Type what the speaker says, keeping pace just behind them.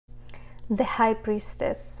The High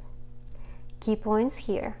Priestess. Key points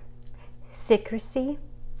here: secrecy,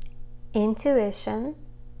 intuition,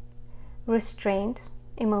 restraint,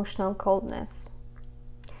 emotional coldness.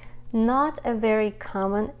 Not a very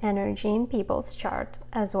common energy in people's chart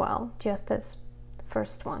as well, just as the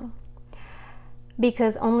first one,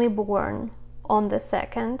 because only born on the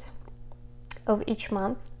 2nd of each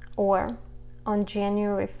month, or on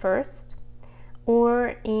January 1st,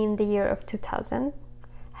 or in the year of 2000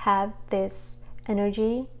 have this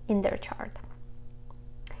energy in their chart.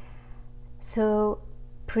 So,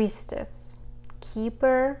 priestess,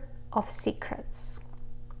 keeper of secrets,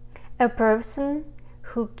 a person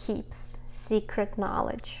who keeps secret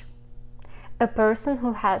knowledge, a person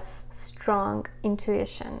who has strong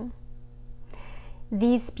intuition.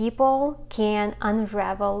 These people can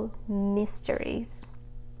unravel mysteries.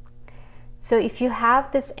 So if you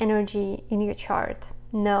have this energy in your chart,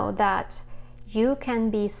 know that you can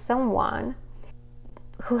be someone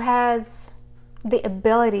who has the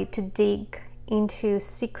ability to dig into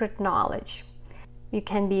secret knowledge. You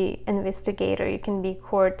can be an investigator, you can be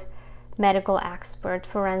court medical expert,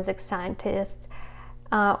 forensic scientist,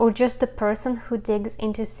 or just a person who digs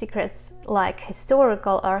into secrets like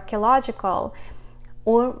historical, archaeological,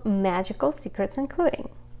 or magical secrets including.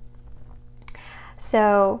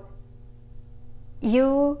 So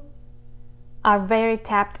you are very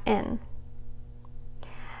tapped in.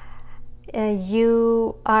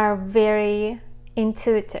 You are very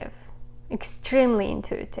intuitive, extremely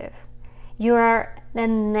intuitive. You are a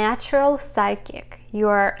natural psychic. You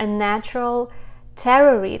are a natural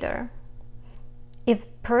tarot reader. If a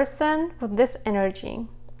person with this energy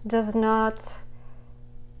does not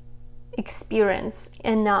experience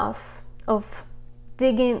enough of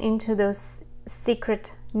digging into those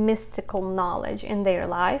secret mystical knowledge in their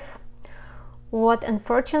life, what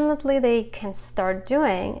unfortunately they can start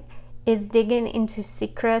doing is digging into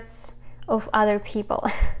secrets of other people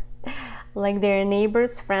like their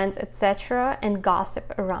neighbors, friends, etc., and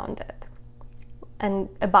gossip around it and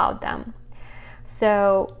about them.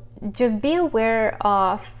 So just be aware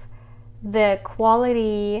of the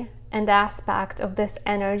quality and aspect of this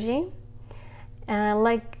energy,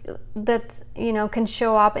 like that, you know, can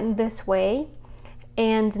show up in this way,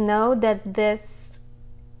 and know that this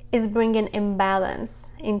is bringing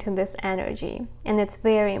imbalance into this energy, and it's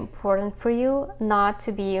very important for you not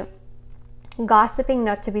to be gossiping,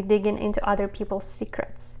 not to be digging into other people's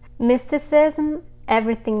secrets. Mysticism,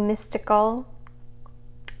 everything mystical,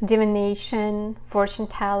 divination, fortune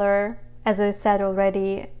teller, as I said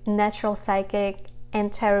already, natural psychic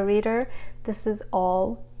and tarot reader, this is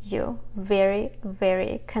all you. Very,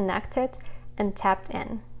 very connected and tapped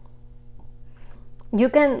in. You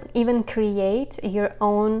can even create your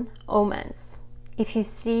own omens. If you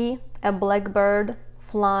see a blackbird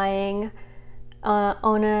flying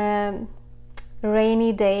on a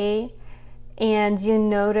rainy day, and you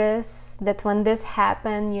notice that when this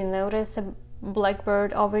happened, you notice a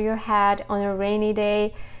blackbird over your head on a rainy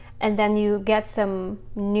day, and then you get some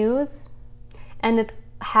news and it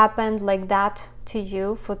happened like that to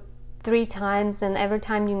you for 3 times, and every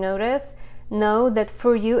time you notice, know that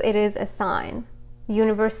for you it is a sign.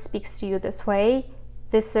 Universe speaks to you this way.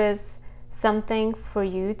 This is something for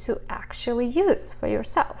you to actually use for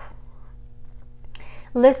yourself.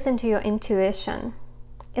 Listen to your intuition,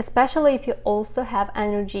 especially if you also have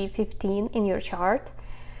energy 15 in your chart.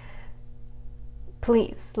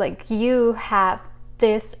 Please, like, you have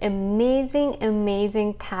this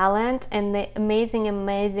amazing talent and the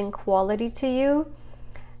amazing quality to you.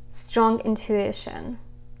 Strong intuition.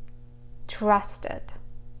 Trust it.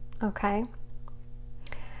 Okay?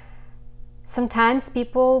 Sometimes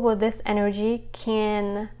people with this energy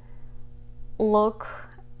can look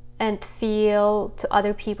and feel to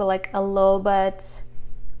other people like a little bit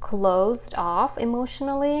closed off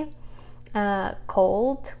emotionally,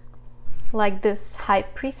 cold, like this High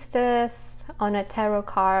Priestess on a tarot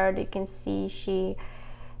card. You can see she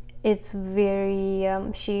wears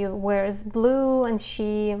blue, and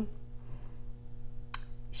she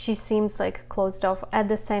seems like closed off. At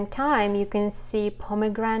the same time, you can see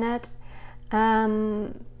pomegranate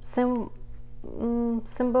symbols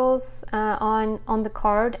on the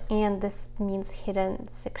card, and this means hidden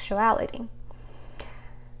sexuality.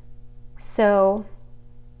 So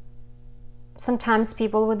sometimes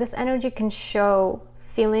people with this energy can show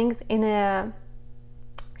feelings in a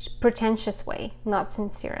pretentious way, not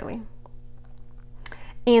sincerely.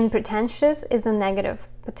 And pretentious is a negative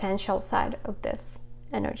potential side of this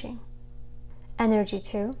energy. Energy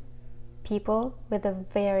 2, people with a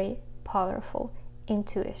very powerful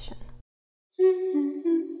intuition.